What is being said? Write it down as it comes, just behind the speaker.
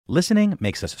Listening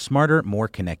makes us smarter, more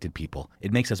connected people.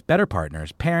 It makes us better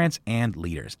partners, parents, and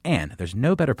leaders. And there's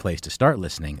no better place to start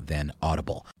listening than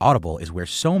Audible. Audible is where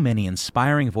so many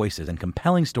inspiring voices and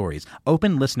compelling stories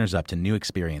open listeners up to new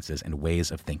experiences and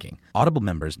ways of thinking. Audible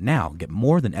members now get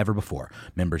more than ever before.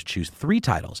 Members choose 3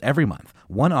 titles every month,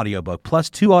 1 audiobook plus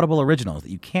 2 Audible originals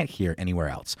that you can't hear anywhere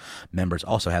else. Members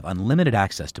also have unlimited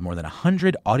access to more than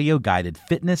 100 audio-guided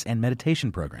fitness and meditation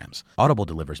programs. Audible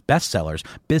delivers bestsellers,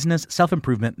 business,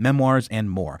 self-improvement, memoirs, and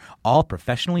more, all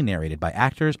professionally narrated by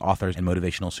actors, authors, and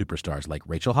motivational superstars like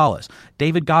Rachel Hollis,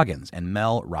 David Goggins, and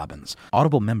Mel Robbins.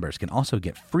 Audible members can also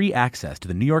get free access to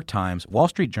the New York Times, Wall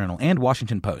Street Journal, and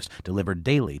Washington Post delivered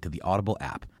daily to the Audible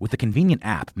app. With the convenient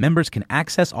app, members can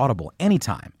access Audible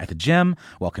anytime, at the gym,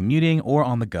 while commuting, or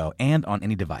on the go, and on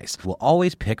any device. We'll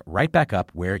always pick right back up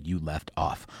where you left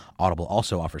off. Audible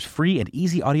also offers free and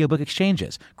easy audiobook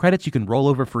exchanges, credits you can roll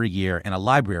over for a year, and a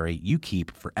library you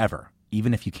keep forever,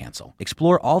 even if you cancel.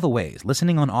 Explore all the ways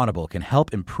listening on Audible can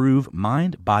help improve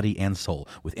mind, body, and soul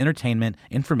with entertainment,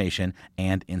 information,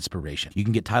 and inspiration. You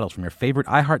can get titles from your favorite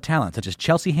iHeart talent such as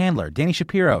Chelsea Handler, Danny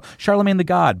Shapiro, Charlemagne the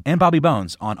God, and Bobby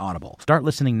Bones on Audible. Start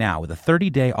listening now with a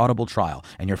 30-day Audible trial,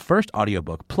 and your first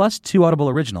audiobook plus 2 Audible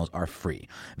originals are free.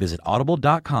 Visit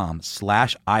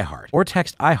audible.com/iHeart or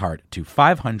text iHeart to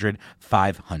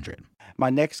 500-500. My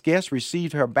next guest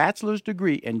received her bachelor's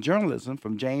degree in journalism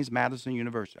from James Madison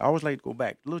University. I always like to go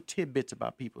back, little tidbits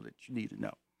about people that you need to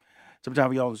know. Sometimes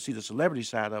we always see the celebrity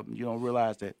side of them. You don't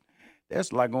realize that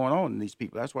there's a lot going on in these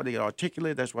people. That's why they are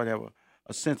articulate. That's why they have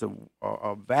a sense of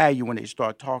value when they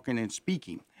start talking and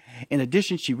speaking. In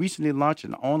addition, she recently launched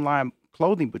an online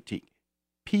clothing boutique,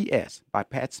 PS by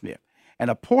Pat Smith,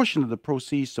 and a portion of the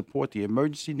proceeds support the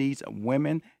emergency needs of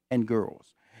women and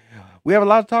girls. We have a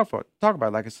lot to talk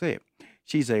about, like I said.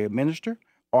 She's a minister,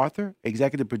 author,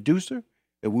 executive producer,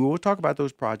 and we will talk about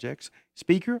those projects,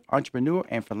 speaker, entrepreneur,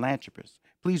 and philanthropist.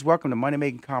 Please welcome to Money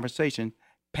Making Conversation,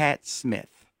 Pat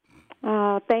Smith.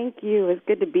 Thank you. It's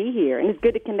good to be here, and it's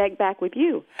good to connect back with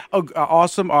you. Oh,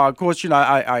 awesome. Of course,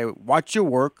 I watch your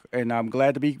work, and I'm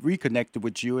glad to be reconnected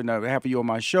with you and have you on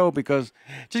my show because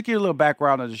just give you a little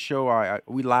background of the show.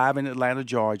 We live in Atlanta,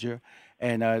 Georgia.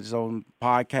 And it's on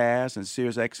podcasts and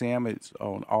Sirius XM. It's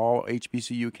on all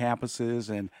HBCU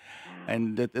campuses.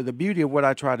 And the beauty of what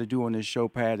I try to do on this show,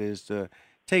 Pat, is to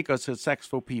take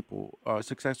successful people,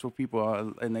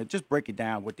 and then just break it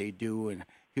down what they do and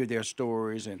hear their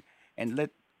stories and let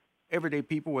everyday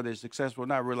people, whether they're successful or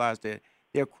not, realize that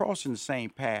they're crossing the same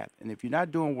path. And if you're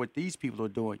not doing what these people are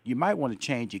doing, you might want to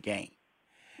change your game.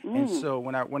 And so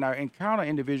when I encounter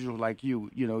individuals like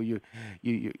you, you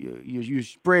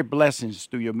spread blessings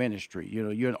through your ministry.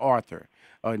 You're an author,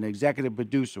 an executive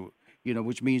producer.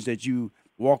 Which means that you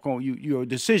walk on. You're a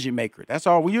decision maker. That's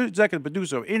all. When you're an executive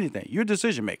producer of anything, you're a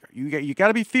decision maker. You got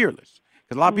to be fearless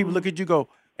because a lot of people look at you, go,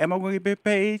 "Am I going to get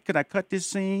paid? Can I cut this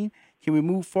scene? Can we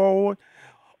move forward?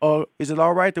 Is it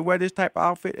all right to wear this type of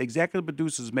outfit?" Executive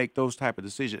producers make those type of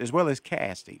decisions as well as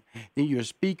casting. Then you're a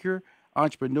speaker,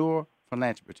 entrepreneur.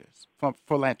 Philanthropist.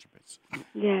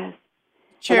 Yes.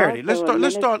 Charity. Let's start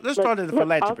at the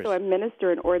philanthropist. Also a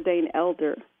minister and ordained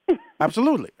elder.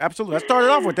 Absolutely. I started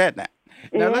off with that now.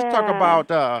 Now let's talk about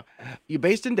you're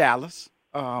based in Dallas,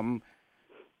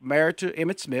 married to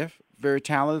Emmitt Smith, very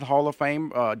talented Hall of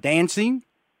Fame dancer.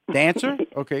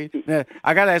 Okay. Now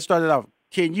I gotta start it off.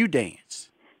 Can you dance?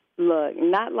 Look,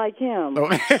 not like him. Oh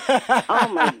my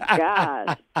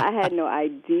gosh. I had no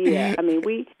idea. I mean,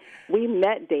 we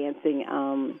met dancing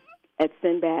at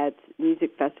Sinbad's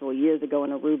Music Festival years ago in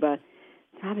Aruba.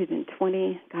 It's probably been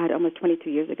almost 22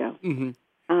 years ago. Mm-hmm.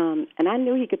 And I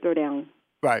knew he could throw down.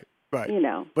 Right. But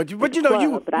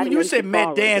you said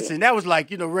met dancing. That was like,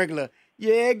 regular.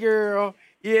 Yeah, girl.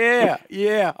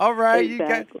 Yeah. All right.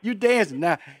 Exactly. You dancing.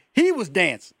 Now, he was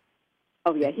dancing.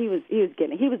 Oh yeah, he was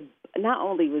not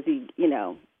only was he,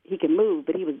 he could move,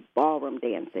 but he was ballroom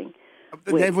dancing.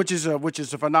 Which is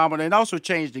a phenomenon, and also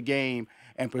changed the game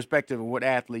and perspective of what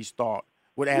athletes thought,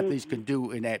 what athletes could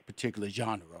do in that particular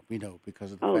genre,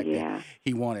 because of the fact that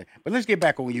he wanted. But let's get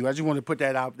back on you. I just want to put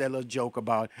that little joke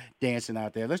about dancing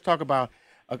out there. Let's talk about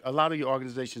a lot of your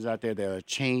organizations out there that are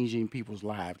changing people's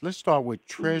lives. Let's start with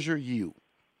Treasure You,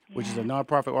 which is a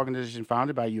nonprofit organization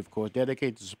founded by you, of course,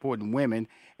 dedicated to supporting women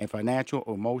in financial,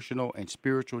 emotional, and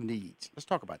spiritual needs. Let's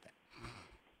talk about that.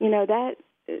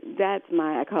 That's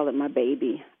I call it my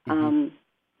baby,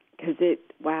 because it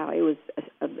was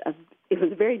it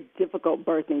was a very difficult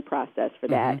birthing process for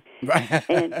that. Right.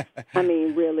 And I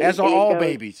mean, really, as are all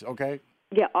babies, okay?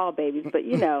 Yeah, all babies, but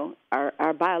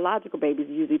our biological babies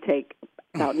usually take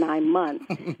about 9 months.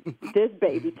 This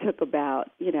baby took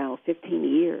about 15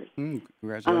 years.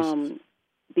 Congratulations.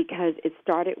 because it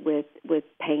started with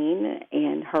pain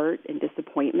and hurt and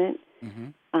disappointment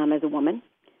as a woman,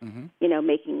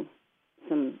 making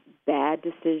some bad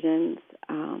decisions,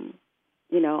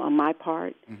 on my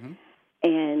part.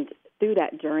 And through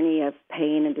that journey of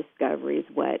pain and discovery is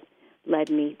what led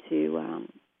me to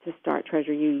start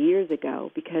Treasure You years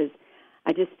ago, because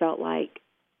I just felt like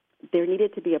there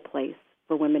needed to be a place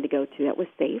for women to go to that was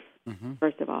safe,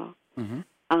 first of all,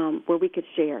 where we could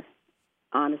share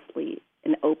honestly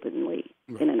and openly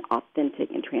in an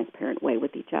authentic and transparent way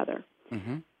with each other.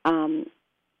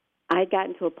 I got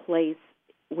into a place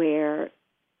where,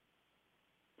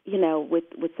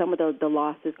 with some of the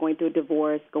losses, going through a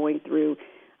divorce, going through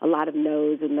a lot of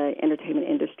no's in the entertainment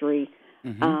industry,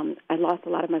 I lost a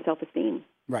lot of my self-esteem.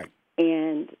 Right.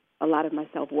 And a lot of my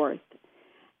self-worth.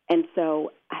 And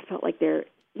so I felt like there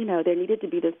needed to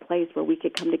be this place where we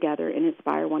could come together and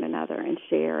inspire one another and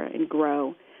share and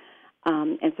grow.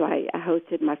 And so I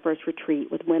hosted my first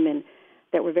retreat with women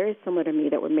that were very similar to me,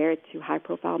 that were married to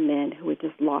high-profile men who had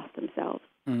just lost themselves.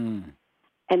 And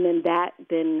then that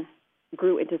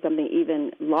grew into something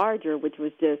even larger, which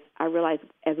was just, I realized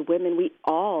as women, we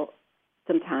all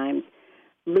sometimes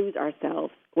lose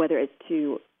ourselves, whether it's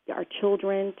to our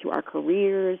children, to our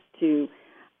careers, to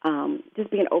just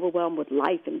being overwhelmed with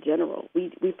life in general.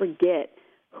 We forget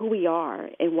who we are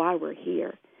and why we're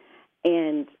here.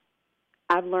 And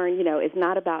I've learned, it's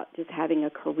not about just having a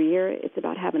career. It's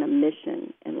about having a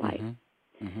mission in life.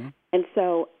 And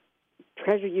so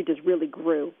Treasure You just really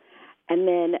grew. And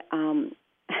then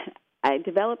I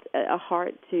developed a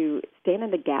heart to stand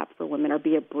in the gap for women or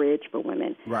be a bridge for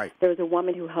women. Right. There was a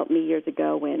woman who helped me years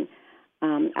ago when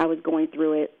I was going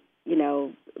through it,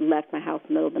 left my house in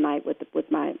the middle of the night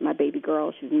with my baby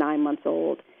girl. She was 9 months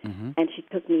old. And she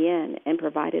took me in and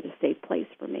provided a safe place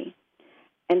for me.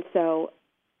 And so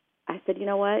I said, you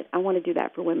know what? I want to do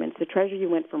that for women. So Treasure You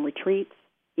went from retreats,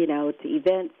 to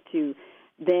events, to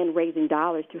then raising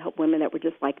dollars to help women that were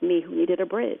just like me who needed a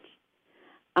bridge.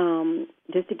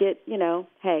 Just to get,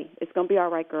 hey, it's going to be all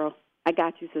right, girl. I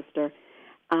got you, sister.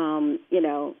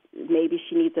 Maybe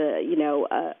she needs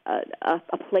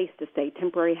a place to stay,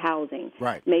 temporary housing.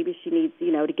 Right. Maybe she needs,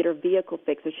 to get her vehicle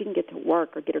fixed so she can get to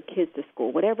work or get her kids to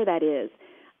school, whatever that is.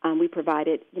 We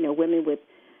provided, women with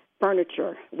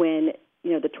furniture when,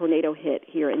 the tornado hit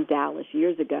here in Dallas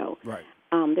years ago. Right.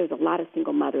 There's a lot of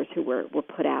single mothers who were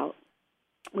put out.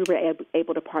 We were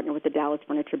able to partner with the Dallas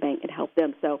Furniture Bank and help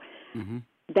them. So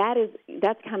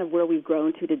that's kind of where we've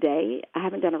grown to today. I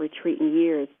haven't done a retreat in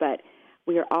years, but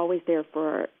we are always there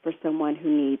for someone who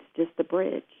needs just the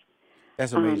bridge.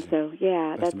 That's amazing. So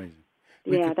yeah, that's amazing.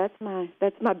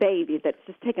 That's my baby. That's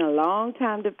just taken a long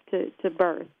time to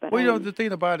birth. But the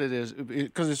thing about it is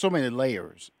because there's so many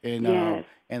layers, and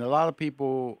and a lot of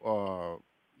people,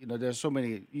 there's so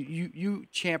many. You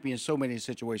champion so many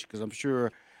situations because I'm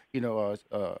sure,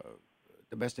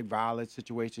 domestic violence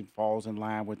situation falls in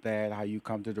line with that. How you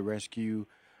come to the rescue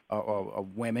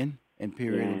of women in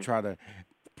period and try to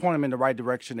point them in the right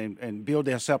direction and build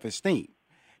their self-esteem.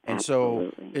 And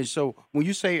Absolutely. so when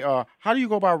you say, how do you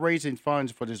go about raising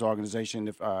funds for this organization?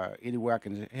 If anywhere I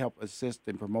can help assist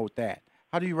and promote that,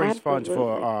 how do you raise funds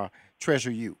for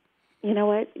Treasure You? You know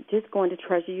what? Just going to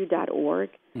treasureyou.org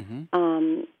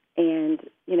and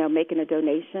making a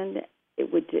donation,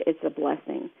 it's a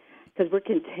blessing because we're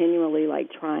continually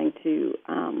trying to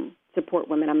support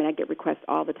women. I mean, I get requests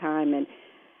all the time, and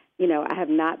I have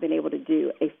not been able to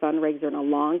do a fundraiser in a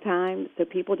long time, so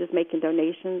people just making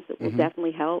donations will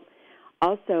definitely help.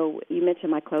 Also, you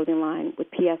mentioned my clothing line with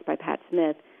PS by Pat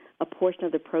Smith. A portion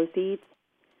of the proceeds,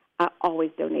 I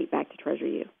always donate back to Treasure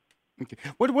You. Okay.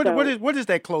 What is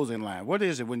that clothing line? What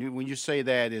is it when you say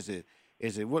that? Is it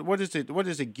what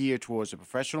is it geared towards? The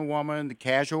professional woman, the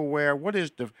casual wear? What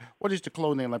is the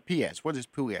clothing line? PS. What is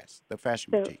PS? The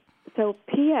fashion boutique. So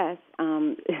PS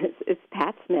is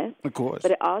Pat Smith. Of course.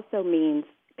 But it also means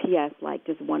PS, like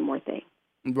just one more thing.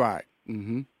 Right.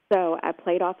 So I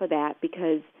played off of that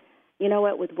because, you know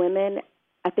what, with women,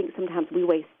 I think sometimes we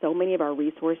waste so many of our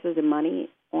resources and money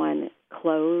on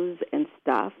clothes and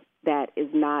stuff that is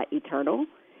not eternal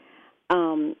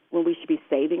when we should be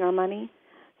saving our money.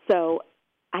 So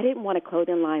I didn't want a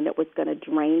clothing line that was going to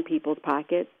drain people's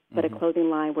pockets, but a clothing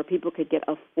line where people could get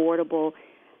affordable,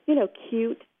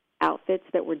 cute outfits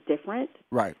that were different.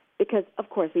 Right. Because, of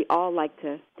course, we all like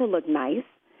to look nice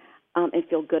and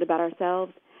feel good about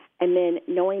ourselves. And then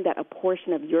knowing that a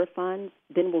portion of your funds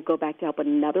then will go back to help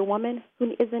another woman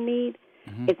who is in need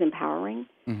is empowering.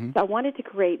 So I wanted to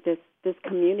create this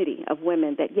community of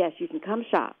women that, yes, you can come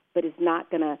shop, but it's not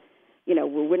going to,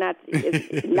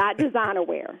 it's not designer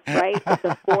wear, right? It's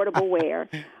affordable wear,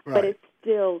 but it's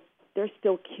still they're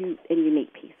still cute and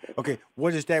unique pieces. Okay,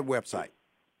 what is that website?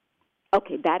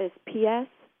 Okay, that is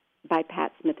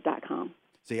ps.patsmith.com.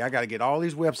 See, I got to get all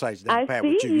these websites down, I Pat, see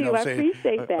with you. You know what I'm I saying?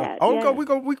 appreciate that.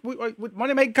 We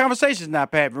money making conversations now,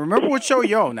 Pat. Remember what show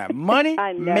you're on now? Money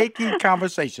making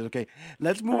conversations. Okay,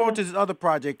 let's move on to this other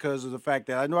project because of the fact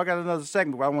that I know I got another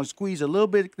segment, but I want to squeeze a little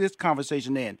bit of this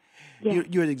conversation in. Yeah.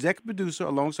 You're an executive producer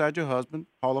alongside your husband,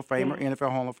 Hall of Famer,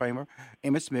 NFL Hall of Famer,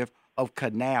 Emmitt Smith of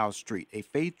Canal Street, a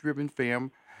faith-driven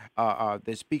film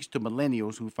that speaks to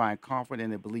millennials who find comfort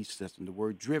in their belief system. The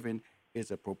word "driven"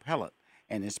 is a propellant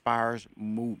and inspires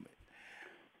movement.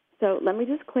 So let me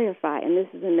just clarify, and this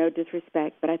is in no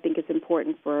disrespect, but I think it's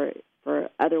important for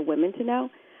other women to know.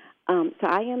 So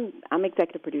I'm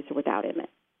executive producer without Emmitt.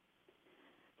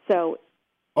 So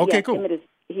yes, cool. Emmitt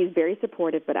he's very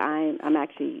supportive, but I'm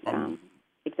actually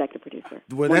executive producer.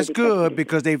 Well, that's good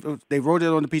because they wrote it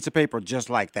on the piece of paper just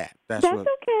like that. That's okay.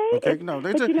 Okay, no,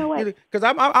 but you know what? Because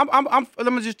I'm.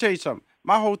 Let me just tell you something.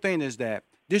 My whole thing is that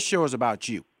this show is about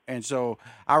you. And so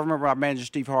I remember I managed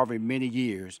Steve Harvey many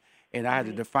years, and I had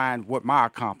to define what my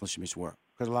accomplishments were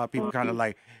because a lot of people kind of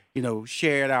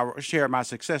shared my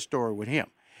success story with him.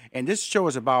 And this show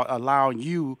is about allowing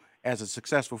you as a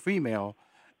successful female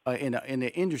in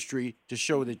the industry to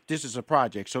show that this is a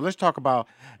project. So let's talk about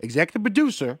executive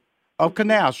producer of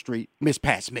Canal Street, Miss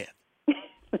Pat Smith.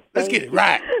 Let's get it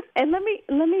right. And let me,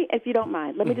 if you don't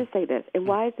mind, let me just say this. And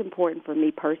why it's important for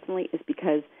me personally is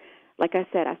because, like I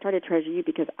said, I started Treasure You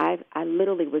because I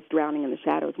literally was drowning in the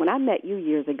shadows. When I met you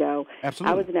years ago,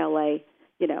 Absolutely. I was in L.A.,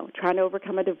 trying to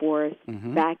overcome a divorce,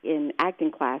 back in acting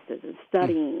classes and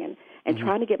studying and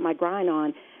trying to get my grind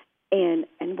on and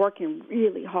working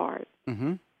really hard.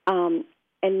 And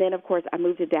then, of course, I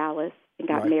moved to Dallas and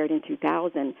got married in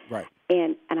 2000. Right.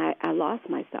 And I lost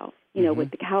myself,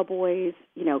 with the Cowboys,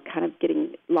 kind of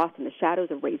getting lost in the shadows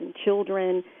of raising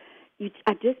children.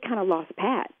 I just kind of lost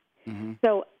Pat.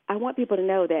 So I want people to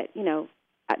know that, now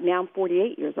I'm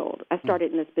 48 years old. I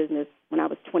started in this business when I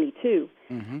was 22,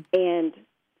 and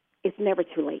it's never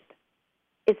too late.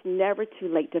 It's never too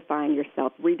late to find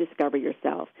yourself, rediscover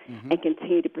yourself, and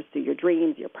continue to pursue your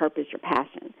dreams, your purpose, your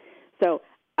passion. So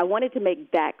I wanted to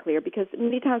make that clear because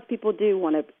many times people do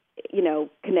want to,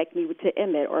 connect me to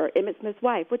Emmitt or Emmitt Smith's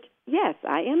wife, which, yes,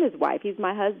 I am his wife. He's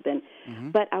my husband.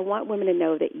 But I want women to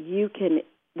know that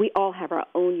we all have our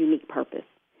own unique purpose.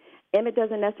 Emmitt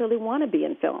doesn't necessarily want to be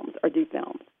in films or do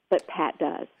films, but Pat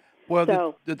does. Well,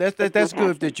 so that's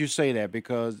good that you say that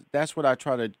because that's what I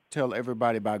try to tell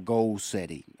everybody about goal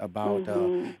setting, about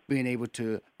being able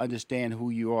to understand who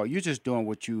you are. You're just doing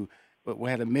what you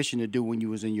had a mission to do when you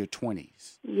was in your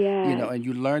 20s. Yeah. And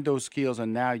you learned those skills,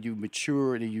 and now you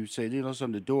matured, and you said,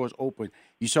 the doors open.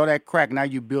 You saw that crack. Now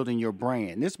you're building your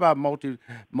brand. This is about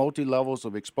multi levels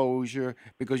of exposure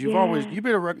because you've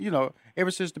been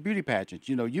ever since the beauty pageants.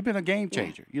 You've been a game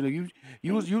changer. You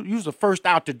was the first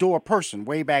out the door person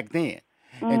way back then,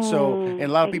 and a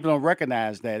lot of people don't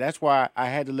recognize that. That's why I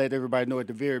had to let everybody know at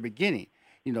the very beginning.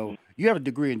 You have a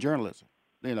degree in journalism.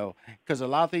 Because a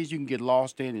lot of things you can get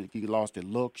lost in. You can get lost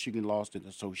in looks. You can get lost in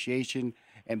association,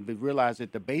 and realize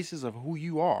that the basis of who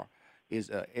you are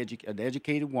is an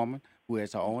educated woman who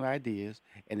has her own ideas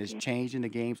and is changing the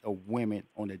games of women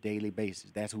on a daily basis.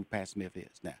 That's who Pat Smith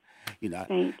is now.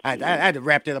 I had to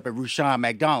wrap that up at Rushion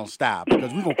McDonald style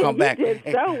because we're going to come back. You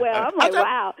did so well. I'm like,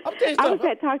 wow. I was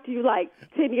had talked to you like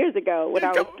 10 years ago when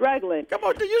I was struggling. Come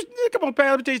on, Pat.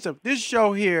 Let me tell you something. This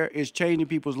show here is changing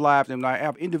people's lives, and I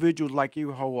have individuals like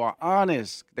you who are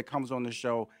honest that comes on the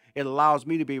show. It allows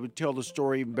me to be able to tell the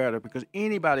story even better because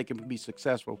anybody can be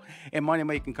successful. And Money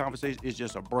Making Conversation is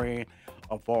just a brand,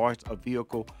 a voice, a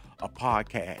vehicle, a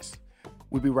podcast.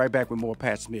 We'll be right back with more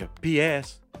Pat Smith.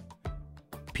 P.S.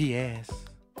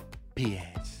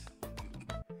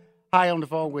 Hi, on the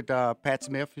phone with Pat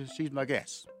Smith. She's my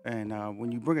guest. And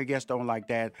when you bring a guest on like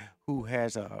that who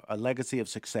has a legacy of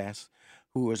success,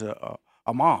 who is a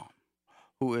mom,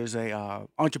 who is a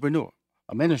entrepreneur,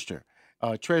 a minister,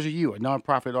 Treasure You, a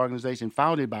nonprofit organization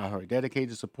founded by her, dedicated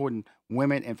to supporting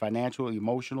women in financial,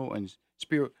 emotional, and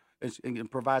spirit,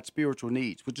 and provide spiritual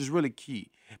needs, which is really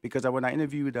key. Because when I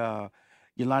interviewed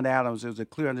Yolanda Adams, there was a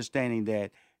clear understanding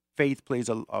that faith plays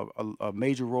a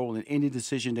major role in any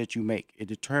decision that you make. It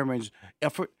determines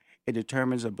effort. It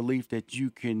determines a belief that you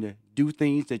can do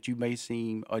things that you may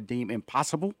seem or deem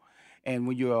impossible. And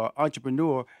when you're an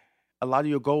entrepreneur, a lot of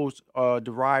your goals are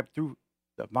derived through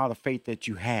the amount of faith that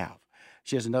you have.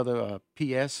 She has another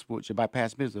PS, which by Pat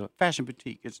Smith is a fashion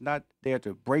boutique. It's not there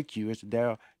to break you. It's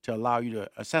there to allow you to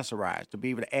accessorize, to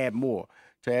be able to add more,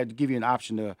 to give you an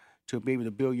option to be able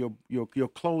to build your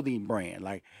clothing brand.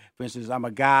 Like, for instance, I'm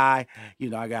a guy,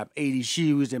 I got 80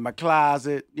 shoes in my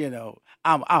closet,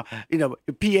 I'm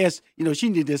P.S., she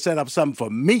needed to set up something for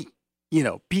me.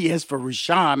 P.S. for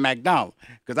Rushion McDonald,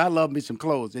 because I love me some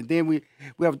clothes. And then we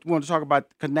want to talk about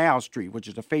Canal Street, which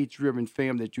is a faith-driven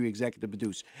film that you executive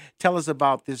produced. Tell us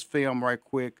about this film right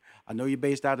quick. I know you're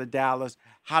based out of Dallas.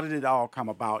 How did it all come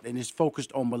about? And it's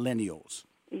focused on millennials.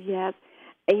 Yes.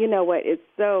 And you know what? It's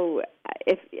so,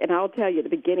 and I'll tell you, at the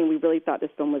beginning, we really thought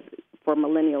this film was for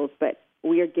millennials, but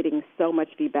we are getting so much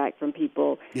feedback from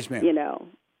people. Yes, ma'am.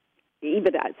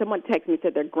 Even someone texted me and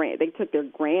said they took their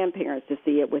grandparents to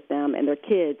see it with them and their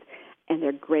kids, and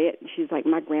she's like,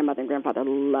 my grandmother and grandfather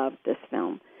loved this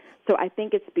film. So I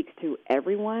think it speaks to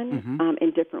everyone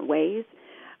in different ways.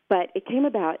 But it came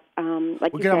about,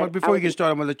 like you said. Before you get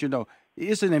started, I'm going to let you know,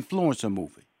 it's an influencer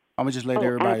movie. I'm going to just let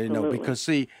everybody know. Because,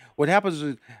 see, what happens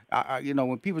is,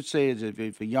 when people say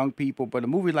it's for young people, but a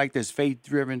movie like this,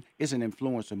 faith-driven, it's an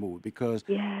influencer movie because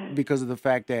of the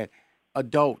fact that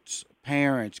adults,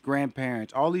 parents,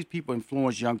 grandparents, all these people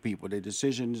influence young people, the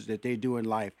decisions that they do in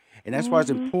life. And that's why it's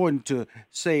important to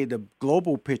say the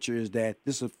global picture is that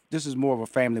this is more of a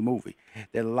family movie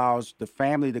that allows the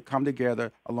family to come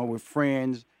together along with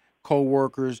friends,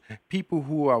 co-workers, people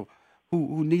who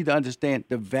need to understand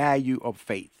the value of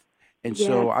faith. And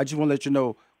so I just want to let you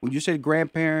know, when you say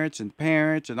grandparents and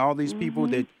parents and all these people,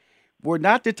 that we're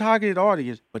not the targeted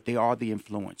audience, but they are the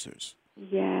influencers.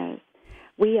 Yes.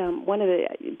 We one of the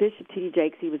Bishop T.D.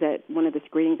 Jakes, he was at one of the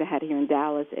screenings I had here in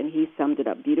Dallas, and he summed it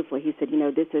up beautifully. He said,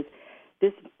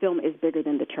 this film is bigger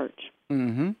than the church.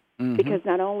 Because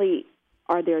not only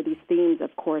are there these themes,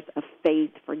 of course, of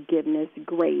faith, forgiveness,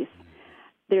 grace,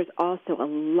 there's also a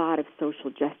lot of social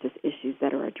justice issues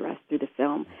that are addressed through the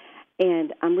film.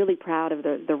 And I'm really proud of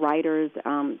the writers,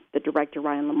 the director,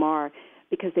 Ryan Lamar,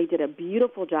 because they did a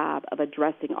beautiful job of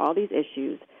addressing all these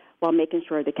issues while making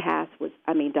sure the cast was,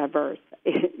 diverse.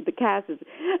 The cast is,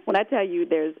 when I tell you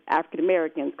there's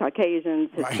African-Americans, Caucasians,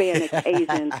 Hispanics,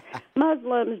 Asians,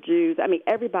 Muslims, Jews,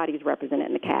 everybody's represented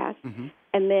in the cast.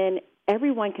 And then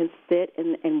everyone can sit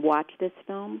and watch this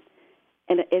film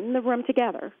and in the room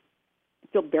together,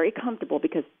 feel very comfortable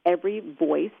because every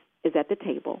voice is at the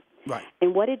table. Right.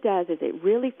 And what it does is it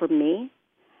really, for me,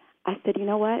 I said, you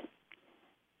know what?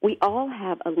 We all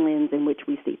have a lens in which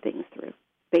we see things through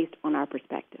based on our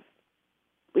perspective.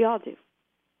 We all do,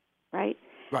 right?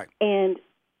 Right. And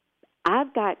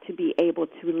I've got to be able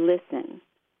to listen.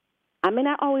 I may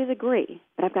not always agree,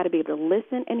 but I've got to be able to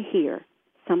listen and hear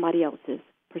somebody else's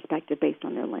perspective based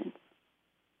on their lens.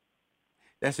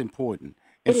 That's important.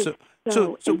 And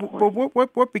so important.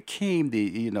 what became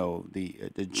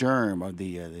the germ or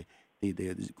the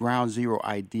ground zero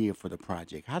idea for the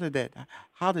project? How did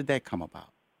that come about?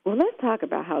 Well, let's talk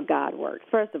about how God works.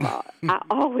 First of all, I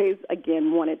always,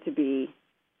 wanted to be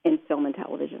in film and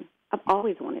television. I've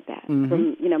always wanted that.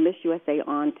 From, Miss USA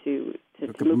on to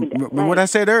moving to LA. What I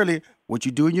said earlier, what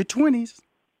you do in your 20s.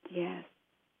 Yes.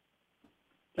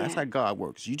 That's how God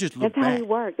works. You just look back. That's how He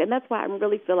works. And that's why I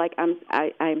really feel like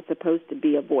I am supposed to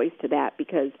be a voice to that,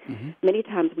 because many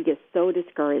times we get so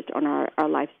discouraged on our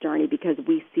life's journey because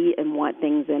we see and want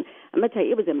things. And I'm going to tell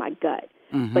you, it was in my gut.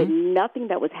 But nothing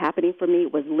that was happening for me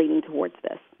was leaning towards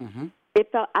this.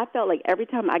 I felt like every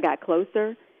time I got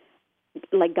closer,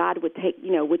 like God would take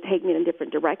me in a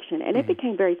different direction. And it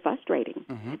became very frustrating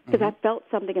because I felt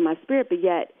something in my spirit, but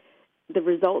yet the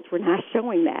results were not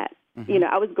showing that.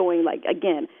 I was going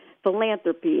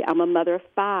philanthropy. I'm a mother of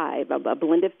 5. I'm a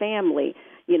blended family.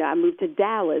 I moved to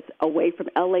Dallas, away from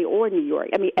L.A. or New York.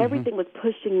 Everything was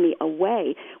pushing me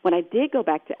away. When I did go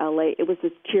back to L.A., it was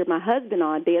to cheer my husband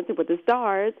on, Dancing with the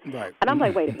Stars. Right. And I'm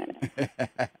like, wait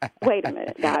a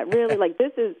minute, God, really?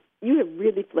 You have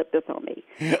really flipped this on me.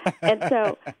 And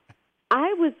so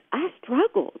I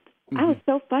struggled. I was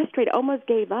so frustrated, almost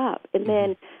gave up. And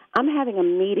then I'm having a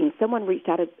meeting. Someone reached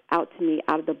out to me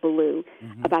out of the blue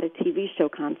about a TV show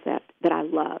concept that I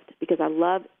loved, because I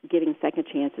love giving second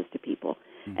chances to people.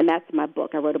 And that's my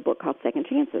book. I wrote a book called Second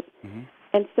Chances.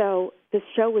 And so the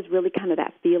show was really kind of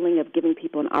that feeling of giving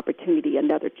people an opportunity,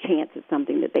 another chance at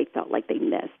something that they felt like they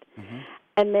missed.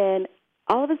 And then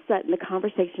all of a sudden the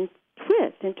conversation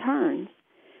twists and turns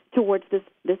towards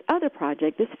this other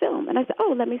project, this film. And I said,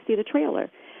 let me see the trailer.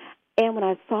 And when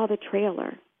I saw the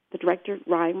trailer, the director,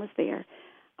 Ryan, was there.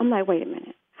 I'm like, wait a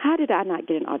minute. How did I not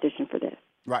get an audition for this?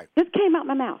 Right. This came out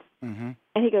my mouth. And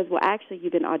he goes, well, actually,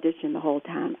 you've been auditioning the whole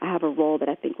time. I have a role that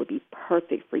I think would be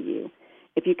perfect for you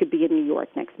if you could be in New York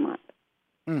next month.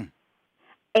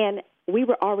 And we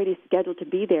were already scheduled to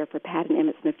be there for Pat and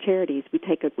Emmett Smith Charities. We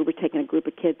were taking a group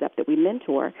of kids up that we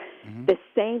mentor. The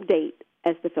same date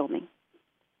as the filming.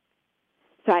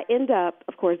 So I end up,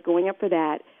 of course, going up for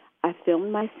that. I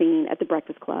filmed my scene at the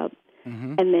Breakfast Club,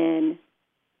 and then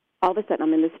all of a sudden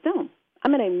I'm in this film.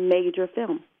 I'm in a major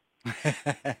film.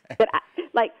 But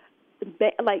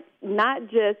like not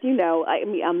just, I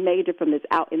mean, a major film that's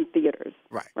out in theaters.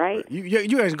 Right?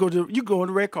 You guys go on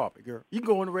the red carpet, girl. You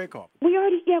go on the red carpet. We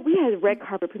had a red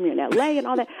carpet premiere in L.A. and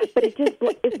all that, but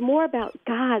it's more about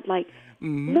God. Like,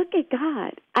 look at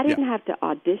God. I didn't have to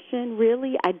audition,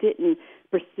 really. I didn't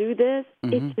pursue this.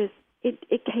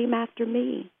 It came after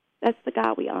me. That's the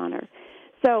God we honor.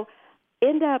 So,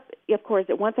 end up, of course,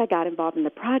 once I got involved in the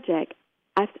project,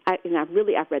 I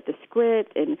read the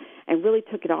script and really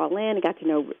took it all in and got to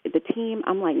know the team.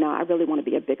 I'm like, no, I really want to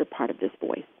be a bigger part of this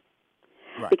voice.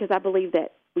 Right. Because I believe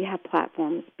that we have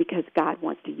platforms because God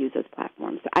wants to use those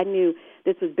platforms. So I knew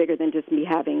this was bigger than just me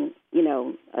having,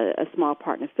 a small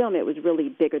part in a film. It was really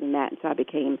bigger than that. And so I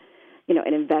became,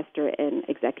 an investor and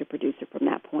executive producer from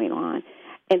that point on.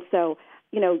 And so,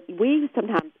 we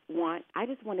sometimes I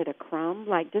just wanted a crumb,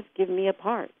 like just give me a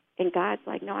part. And God's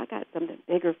like, no, I got something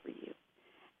bigger for you.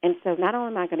 And so not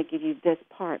only am I going to give you this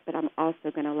part, but I'm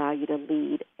also going to allow you to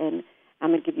lead, and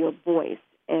I'm going to give you a voice,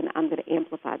 and I'm going to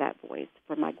amplify that voice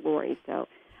for my glory. So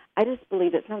I just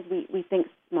believe that sometimes we think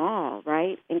small,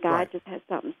 right? And God just has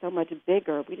something so much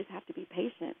bigger. We just have to be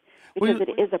patient because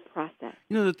it is a process.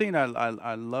 The thing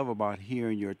I love about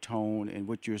hearing your tone and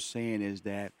what you're saying is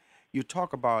that you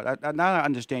talk about, now I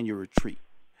understand your retreat,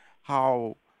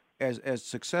 how as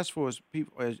successful as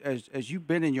people as you've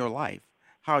been in your life,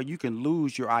 how you can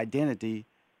lose your identity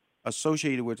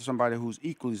associated with somebody who's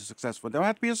equally successful. They don't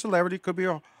have to be a celebrity. It could be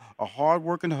a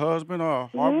hard-working husband or a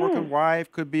hard-working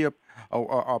wife. Could be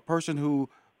a person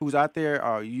who's out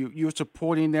there. You're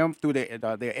supporting them through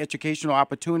their educational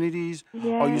opportunities,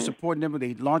 or you're supporting them when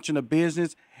they launching a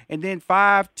business. And then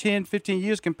 5, 10, 15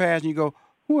 years can pass, and you go,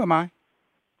 who am I?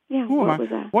 Yeah, who am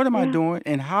I? What am I doing?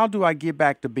 And how do I get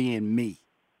back to being me?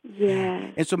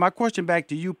 Yeah. And so my question back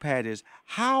to you, Pat, is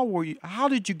how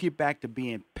did you get back to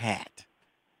being Pat?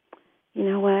 You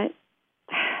know what?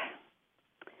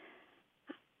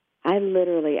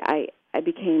 I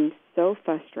became so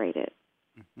frustrated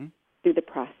through the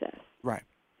process. Right.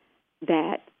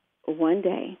 That one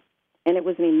day, and it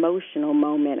was an emotional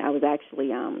moment. I was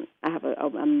actually, I have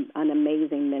an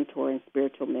amazing mentor and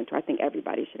spiritual mentor. I think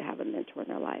everybody should have a mentor in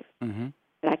their life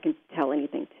that I can tell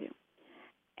anything to.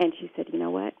 And she said, you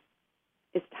know what?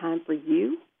 It's time for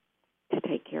you to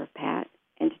take care of Pat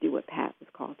and to do what Pat was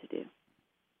called to do.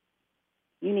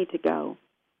 You need to go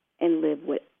and live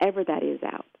whatever that is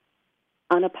out,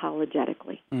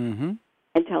 unapologetically,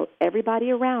 and tell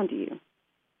everybody around you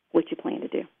what you plan to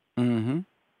do.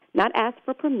 Not ask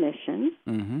for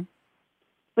permission,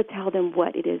 but tell them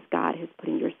what it is God has put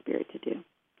in your spirit to do.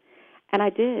 And I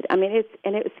did. I mean, it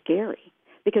was scary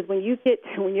because when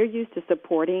you're used to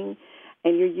supporting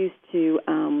and you're used to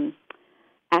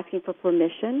asking for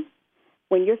permission,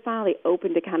 when you're finally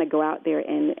open to kind of go out there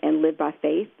and live by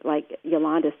faith, like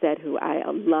Yolanda said, who I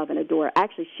love and adore,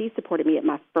 actually she supported me at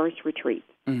my first retreat.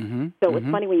 So it was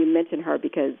funny when you mentioned her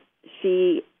because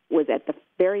she was at the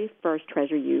very first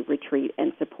Treasure You retreat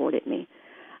and supported me.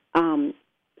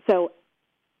 So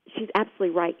she's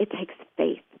absolutely right. It takes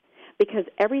faith because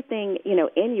everything,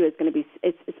 in you is going to be,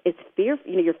 it's fear.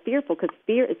 You're fearful because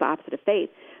fear is the opposite of faith.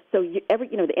 So the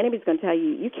enemy's going to tell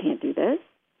you, you can't do this.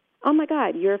 Oh, my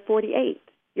God, you're 48.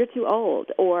 You're too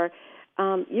old. Or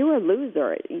you're a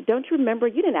loser. Don't you remember?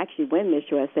 You didn't actually win Miss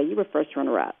USA. You were first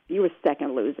runner-up. You were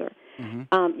second loser.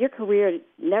 Your career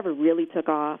never really took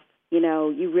off.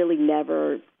 You really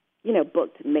never,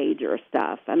 booked major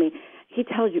stuff. I mean, he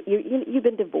tells you, you've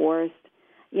been divorced.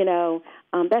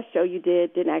 That show you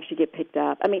didn't actually get picked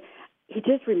up. I mean, he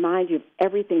just reminds you of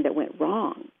everything that went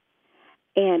wrong.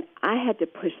 And I had to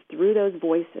push through those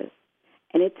voices.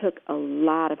 And it took a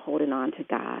lot of holding on to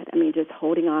God. I mean, just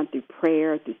holding on through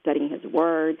prayer, through studying His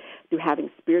Word, through having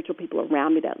spiritual people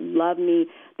around me that love me,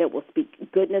 that will speak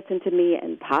goodness into me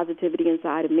and positivity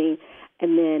inside of me.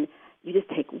 And then you just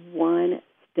take one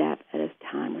step at a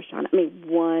time, Rashawn. I mean,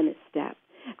 one step.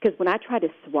 Because when I tried to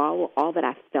swallow all that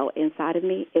I felt inside of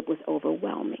me, it was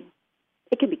overwhelming.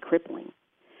 It can be crippling.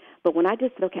 But when I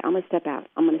just said, okay, I'm going to step out.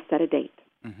 I'm going to set a date.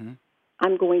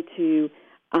 I'm going to,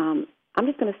 I'm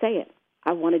just going to say it.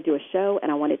 I want to do a show,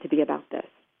 and I want it to be about this.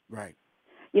 Right.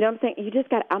 You know what I'm saying?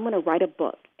 I'm going to write a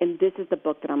book, and this is the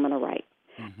book that I'm going to write.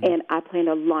 And I plan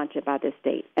to launch it by this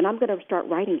date. And I'm going to start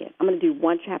writing it. I'm going to do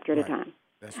one chapter at a time.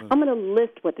 I'm going to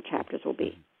list what the chapters will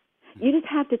be. You just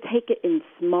have to take it in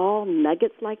small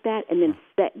nuggets like that, and then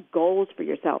set goals for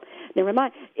yourself.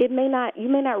 Now, you may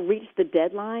not reach the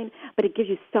deadline, but it gives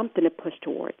you something to push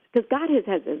towards, because God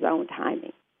has His own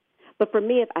timing. But for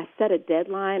me, if I set a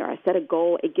deadline or I set a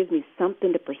goal, it gives me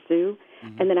something to pursue,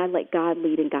 and then I let God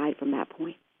lead and guide from that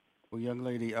point. Well, young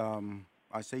lady,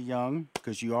 I say young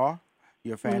because you are.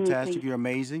 You're fantastic. You're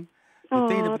amazing.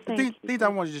 The thing I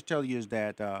want to just tell you is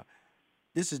that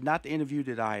this is not the interview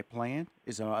that I had planned.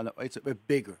 It's a bit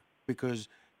bigger, because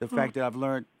the fact that I've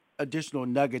learned additional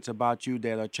nuggets about you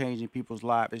that are changing people's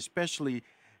lives, especially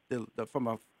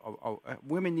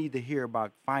women need to hear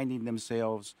about finding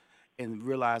themselves and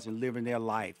realizing living their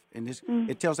life. And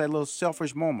it tells that little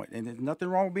selfish moment. And there's nothing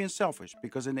wrong with being selfish,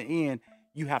 because in the end,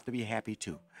 you have to be happy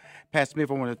too. Pat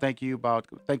Smith, I want to thank you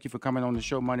for coming on the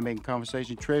show, Money Making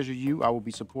Conversation. Treasure you. I will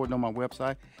be supporting on my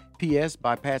website, PS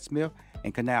by Pat Smith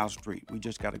and Canal Street. We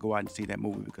just got to go out and see that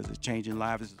movie because it's changing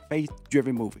lives. It's a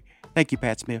faith-driven movie. Thank you,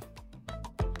 Pat Smith.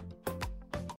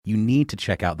 You need to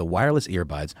check out the wireless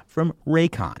earbuds from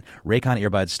Raycon. Raycon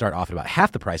earbuds start off at about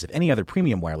half the price of any other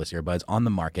premium wireless earbuds on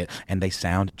the market, and they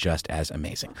sound just as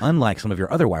amazing. Unlike some of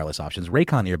your other wireless options,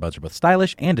 Raycon earbuds are both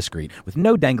stylish and discreet, with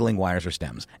no dangling wires or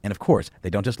stems. And of course,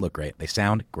 they don't just look great, they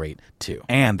sound great too.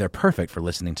 And they're perfect for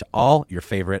listening to all your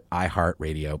favorite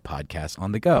iHeartRadio podcasts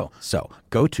on the go. So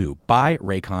go to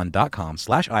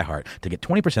buyraycon.com/iHeart to get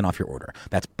 20% off your order.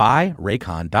 That's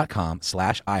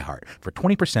buyraycon.com/iHeart for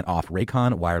 20% off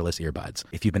Raycon wireless earbuds.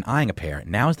 If you've been eyeing a pair,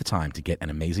 now's the time to get an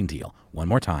amazing deal. One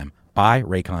more time,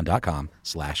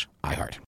 buyraycon.com/iHeart.